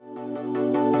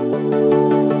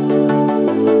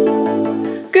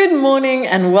Good morning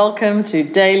and welcome to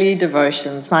Daily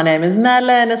Devotions. My name is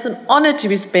Madeleine and it's an honor to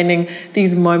be spending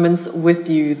these moments with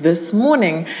you this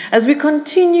morning as we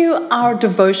continue our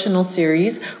devotional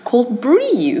series called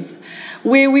Breathe,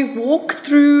 where we walk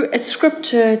through a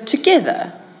scripture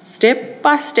together, step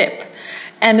by step.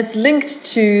 And it's linked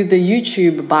to the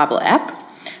YouTube Bible app,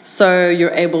 so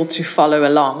you're able to follow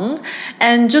along.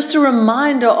 And just a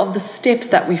reminder of the steps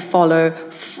that we follow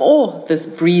for this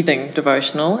breathing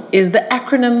devotional is the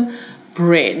acronym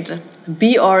BREAD,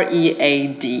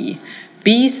 B-R-E-A-D.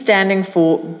 B standing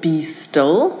for be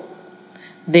still,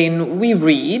 then we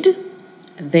read,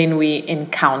 then we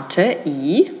encounter,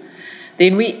 E,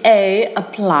 then we A,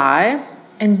 apply,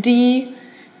 and D,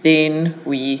 then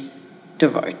we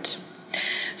devote.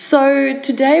 So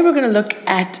today we're going to look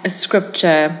at a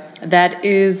scripture that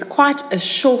is quite a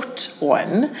short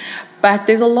one, but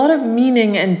there's a lot of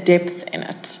meaning and depth in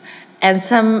it, and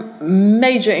some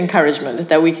major encouragement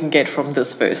that we can get from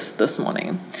this verse this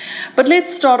morning. But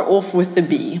let's start off with the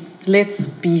B. Let's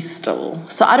be still.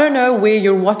 So I don't know where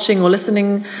you're watching or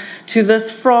listening to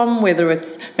this from, whether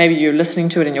it's maybe you're listening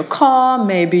to it in your car,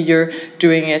 maybe you're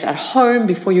doing it at home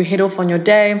before you head off on your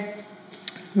day.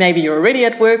 Maybe you're already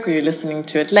at work or you're listening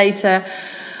to it later.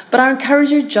 But I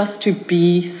encourage you just to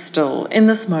be still in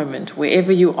this moment,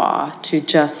 wherever you are, to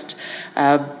just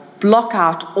block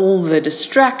out all the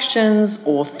distractions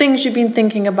or things you've been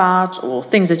thinking about or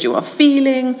things that you are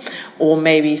feeling, or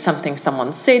maybe something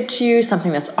someone said to you,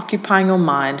 something that's occupying your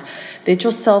mind. Let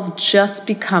yourself just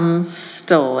become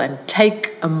still and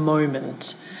take a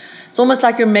moment. It's almost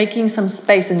like you're making some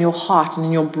space in your heart and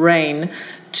in your brain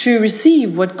to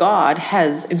receive what God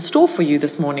has in store for you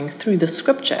this morning through the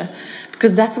scripture,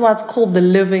 because that's why it's called the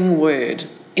living word.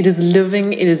 It is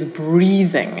living, it is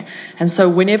breathing. And so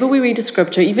whenever we read a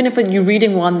scripture, even if you're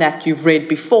reading one that you've read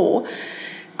before,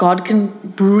 God can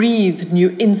breathe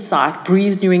new insight,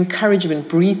 breathe new encouragement,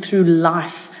 breathe new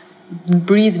life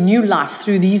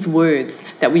through these words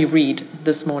that we read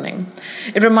this morning.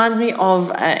 It reminds me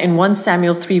of in 1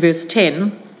 Samuel 3 verse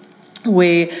 10,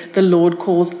 where the Lord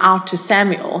calls out to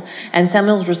Samuel, and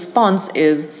Samuel's response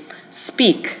is,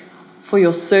 "Speak, for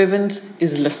your servant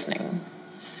is listening."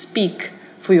 Speak,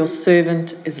 for your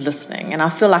servant is listening. And I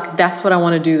feel like that's what I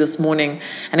want to do this morning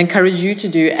and encourage you to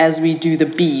do as we do the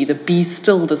be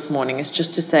still this morning, is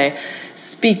just to say,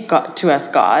 speak God, to us,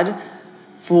 God,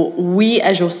 for we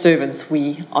as your servants,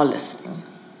 we are listening.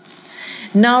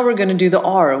 Now we're going to do the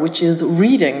R, which is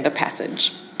reading the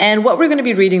passage. And what we're going to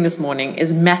be reading this morning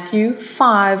is Matthew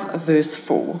 5 verse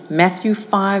 4. Matthew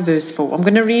 5 verse 4. I'm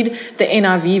going to read the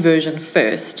NIV version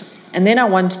first, and then I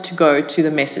want to go to the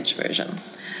Message version.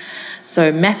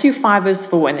 So Matthew 5 verse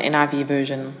 4 in the NIV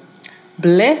version.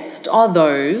 Blessed are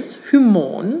those who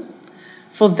mourn,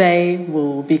 for they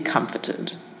will be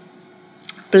comforted.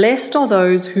 Blessed are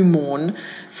those who mourn,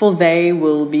 for they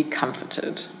will be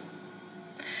comforted.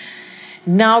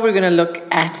 Now we're going to look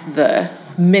at the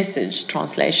Message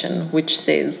translation, which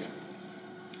says,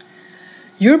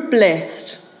 "You're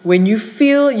blessed when you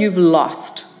feel you've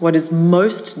lost what is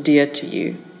most dear to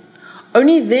you.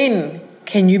 Only then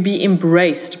can you be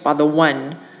embraced by the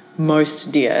one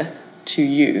most dear to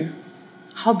you."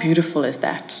 How beautiful is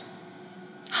that?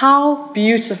 How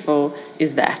beautiful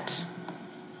is that?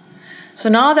 So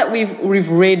now that we've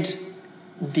read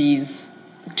these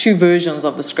two versions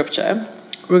of the scripture,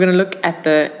 we're going to look at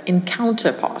the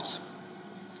encounter part,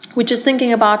 which is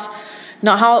thinking about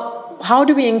now how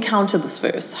do we encounter this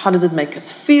verse? How does it make us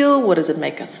feel? What does it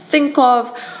make us think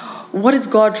of? What is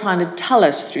God trying to tell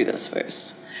us through this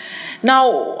verse?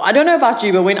 Now, I don't know about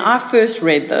you, but when I first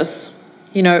read this,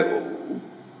 you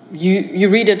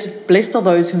read it, blessed are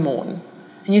those who mourn.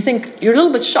 And you think, you're a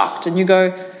little bit shocked, and you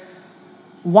go,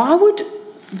 why would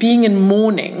being in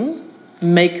mourning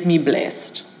make me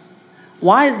blessed?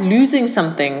 Why is losing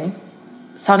something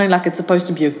sounding like it's supposed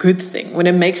to be a good thing when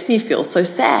it makes me feel so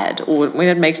sad, or when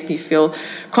it makes me feel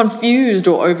confused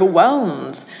or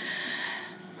overwhelmed?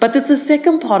 But there's the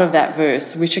second part of that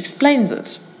verse which explains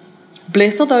it.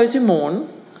 Blessed are those who mourn,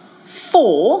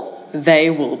 for they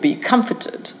will be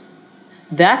comforted.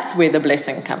 That's where the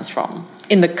blessing comes from,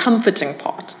 in the comforting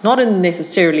part, not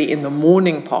necessarily in the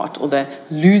mourning part or the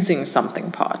losing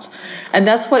something part. And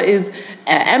that's what is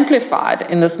amplified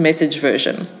in this Message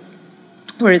version,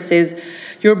 where it says,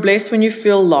 you're blessed when you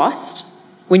feel lost,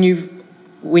 when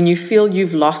you feel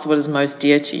you've lost what is most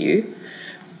dear to you.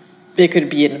 There could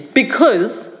be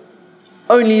because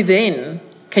only then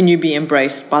can you be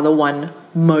embraced by the one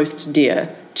most dear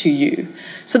to you.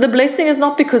 So the blessing is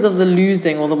not because of the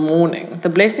losing or the mourning. The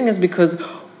blessing is because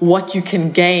what you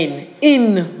can gain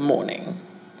in mourning.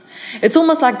 It's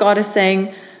almost like God is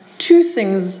saying, two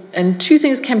things, and two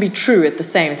things can be true at the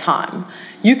same time.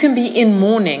 You can be in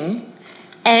mourning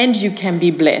and you can be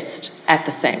blessed at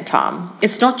the same time.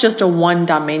 It's not just a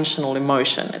one-dimensional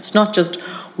emotion. It's not just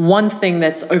one thing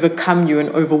that's overcome you and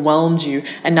overwhelmed you,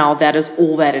 and now that is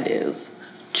all that it is.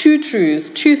 Two truths,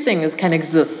 two things can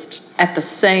exist at the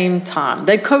same time.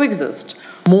 They coexist,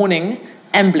 mourning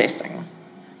and blessing.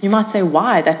 You might say,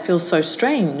 why? That feels so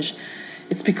strange.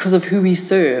 It's because of who we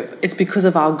serve. It's because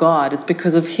of our God. It's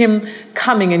because of Him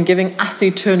coming and giving us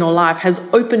eternal life has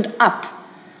opened up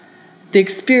the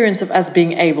experience of us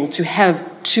being able to have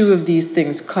two of these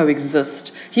things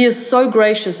coexist. He is so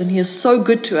gracious and He is so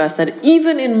good to us that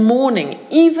even in mourning,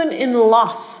 even in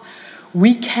loss,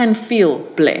 we can feel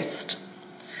blessed.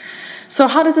 So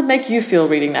how does it make you feel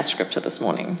reading that scripture this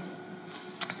morning?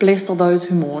 Blessed are those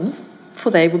who mourn,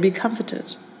 for they will be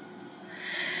comforted.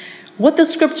 What the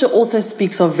scripture also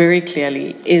speaks of very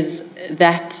clearly is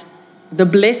that the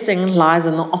blessing lies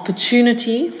in the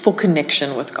opportunity for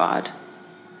connection with God.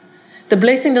 The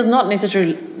blessing does not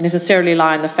necessarily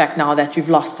lie in the fact now that you've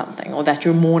lost something, or that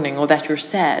you're mourning, or that you're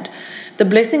sad. The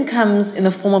blessing comes in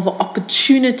the form of an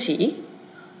opportunity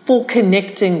for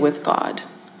connecting with God.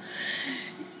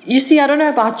 You see, I don't know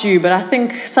about you, but I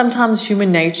think sometimes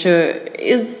human nature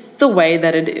is the way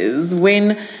that it is.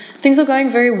 When things are going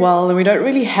very well and we don't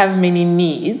really have many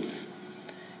needs,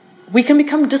 we can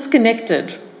become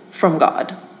disconnected from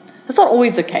God. That's not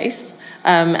always the case.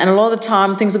 And a lot of the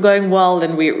time things are going well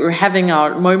and we're having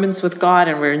our moments with God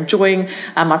and we're enjoying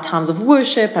our times of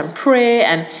worship and prayer,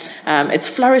 and it's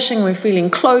flourishing, we're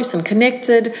feeling close and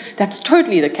connected. That's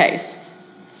totally the case.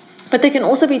 But there can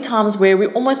also be times where we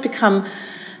almost become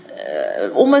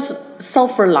almost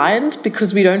self-reliant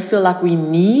because we don't feel like we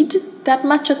need that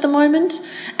much at the moment.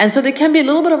 And so there can be a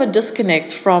little bit of a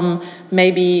disconnect from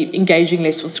maybe engaging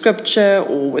less with scripture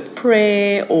or with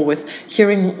prayer or with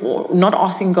hearing or not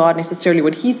asking God necessarily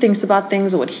what He thinks about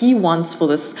things or what He wants for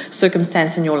this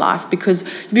circumstance in your life, because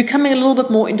you're becoming a little bit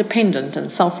more independent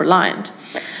and self-reliant.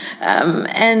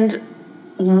 And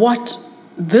what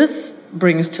this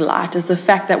brings to light is the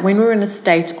fact that when we're in a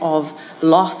state of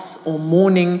loss or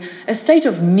mourning, a state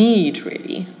of need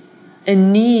really, a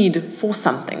need for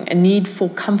something, a need for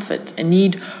comfort, a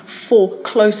need for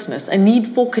closeness, a need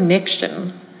for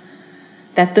connection,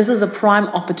 that this is a prime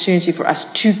opportunity for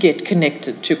us to get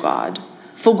connected to God,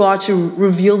 for God to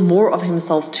reveal more of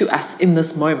Himself to us in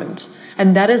this moment.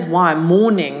 And that is why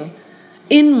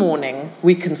in mourning,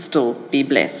 we can still be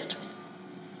blessed.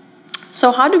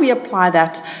 So how do we apply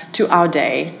that to our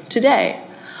day today?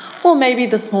 Well, maybe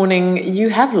this morning you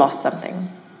have lost something.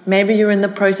 Maybe you're in the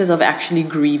process of actually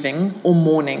grieving or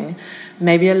mourning.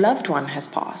 Maybe a loved one has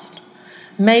passed.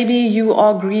 Maybe you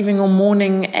are grieving or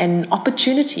mourning an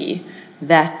opportunity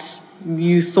that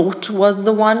you thought was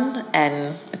the one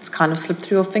and it's kind of slipped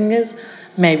through your fingers.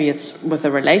 Maybe it's with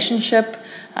a relationship.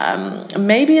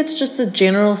 Maybe it's just a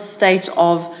general state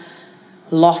of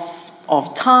loss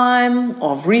of time,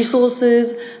 of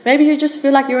resources. Maybe you just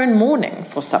feel like you're in mourning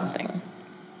for something.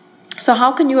 So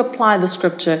how can you apply the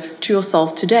scripture to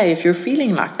yourself today if you're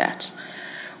feeling like that?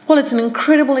 Well, it's an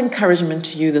incredible encouragement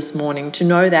to you this morning to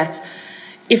know that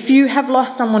if you have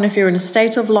lost someone, if you're in a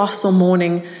state of loss or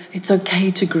mourning, it's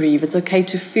okay to grieve. It's okay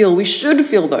to feel. We should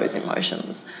feel those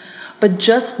emotions. But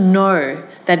just know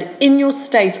that in your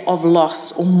state of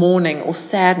loss or mourning or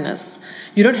sadness,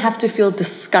 you don't have to feel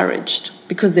discouraged,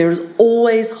 because there is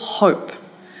always hope.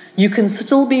 You can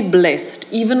still be blessed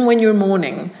even when you're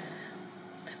mourning,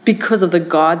 because of the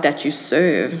God that you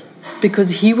serve,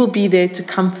 because He will be there to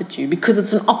comfort you, because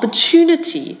it's an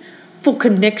opportunity for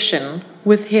connection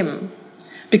with Him,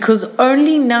 because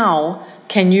only now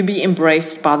can you be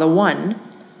embraced by the one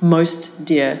most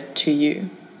dear to you.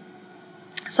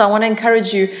 So I want to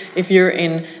encourage you, if you're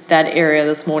in that area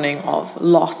this morning of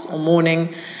loss or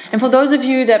mourning, and for those of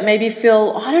you that maybe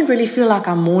feel, I don't really feel like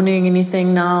I'm mourning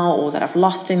anything now, or that I've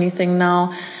lost anything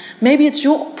now, maybe it's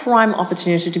your prime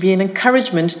opportunity to be an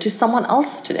encouragement to someone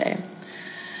else today.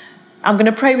 I'm going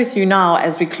to pray with you now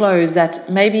as we close that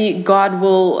maybe God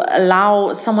will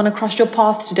allow someone across your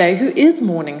path today who is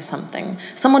mourning something,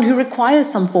 someone who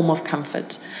requires some form of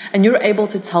comfort, and you're able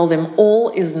to tell them all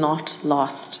is not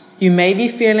lost. You may be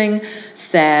feeling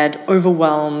sad,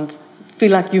 overwhelmed,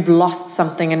 feel like you've lost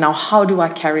something and now how do I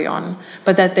carry on?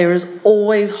 But that there is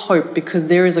always hope, because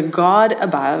there is a God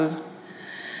above,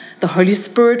 the Holy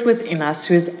Spirit within us,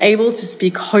 who is able to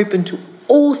speak hope into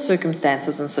all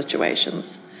circumstances and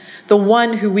situations. The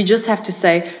one who we just have to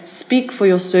say, speak, for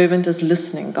your servant is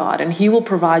listening, God, and He will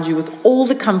provide you with all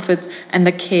the comfort and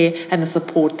the care and the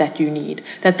support that you need.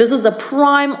 That this is a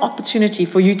prime opportunity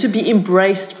for you to be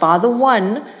embraced by the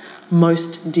one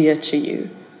most dear to you.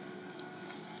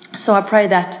 So I pray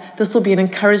that this will be an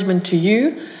encouragement to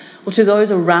you or to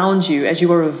those around you as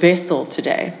you are a vessel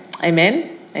today.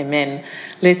 Amen? Amen.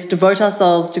 Let's devote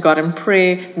ourselves to God in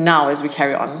prayer now as we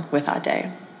carry on with our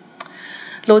day.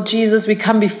 Lord Jesus, we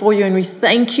come before you and we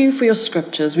thank you for your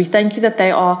scriptures. We thank you that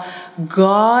they are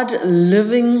God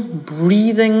living,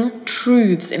 breathing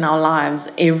truths in our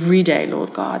lives every day,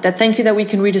 Lord God. That thank you that we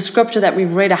can read a scripture that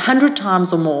we've read 100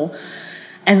 times or more,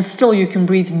 and still you can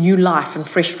breathe new life and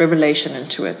fresh revelation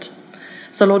into it.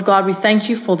 So, Lord God, we thank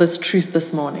you for this truth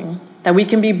this morning, that we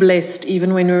can be blessed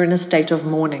even when we're in a state of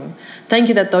mourning. Thank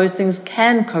you that those things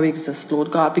can coexist,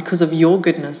 Lord God, because of your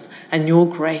goodness and your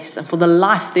grace and for the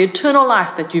life, the eternal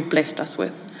life that you've blessed us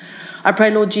with. I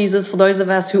pray, Lord Jesus, for those of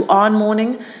us who are in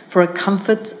mourning, for a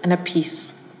comfort and a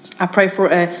peace. I pray for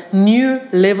a new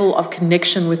level of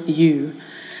connection with you.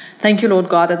 Thank you, Lord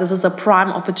God, that this is a prime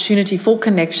opportunity for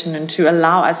connection and to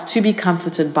allow us to be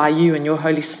comforted by you and your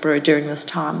Holy Spirit during this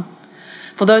time.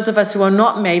 For those of us who are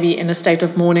not maybe in a state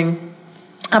of mourning,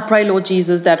 I pray, Lord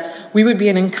Jesus, that we would be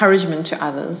an encouragement to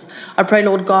others. I pray,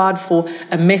 Lord God, for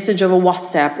a message over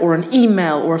WhatsApp or an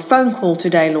email or a phone call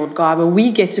today, Lord God, where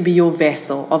we get to be your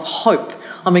vessel of hope,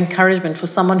 of encouragement for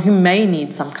someone who may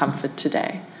need some comfort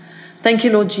today. Thank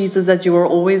you, Lord Jesus, that you are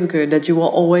always good, that you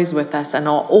are always with us and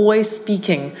are always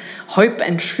speaking hope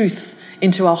and truth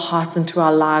into our hearts, into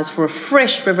our lives for a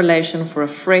fresh revelation, for a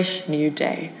fresh new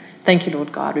day. Thank you,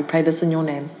 Lord God. We pray this in your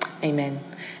name. Amen.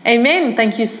 Amen.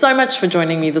 Thank you so much for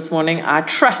joining me this morning. I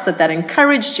trust that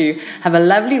encouraged you. Have a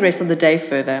lovely rest of the day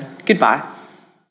further. Goodbye.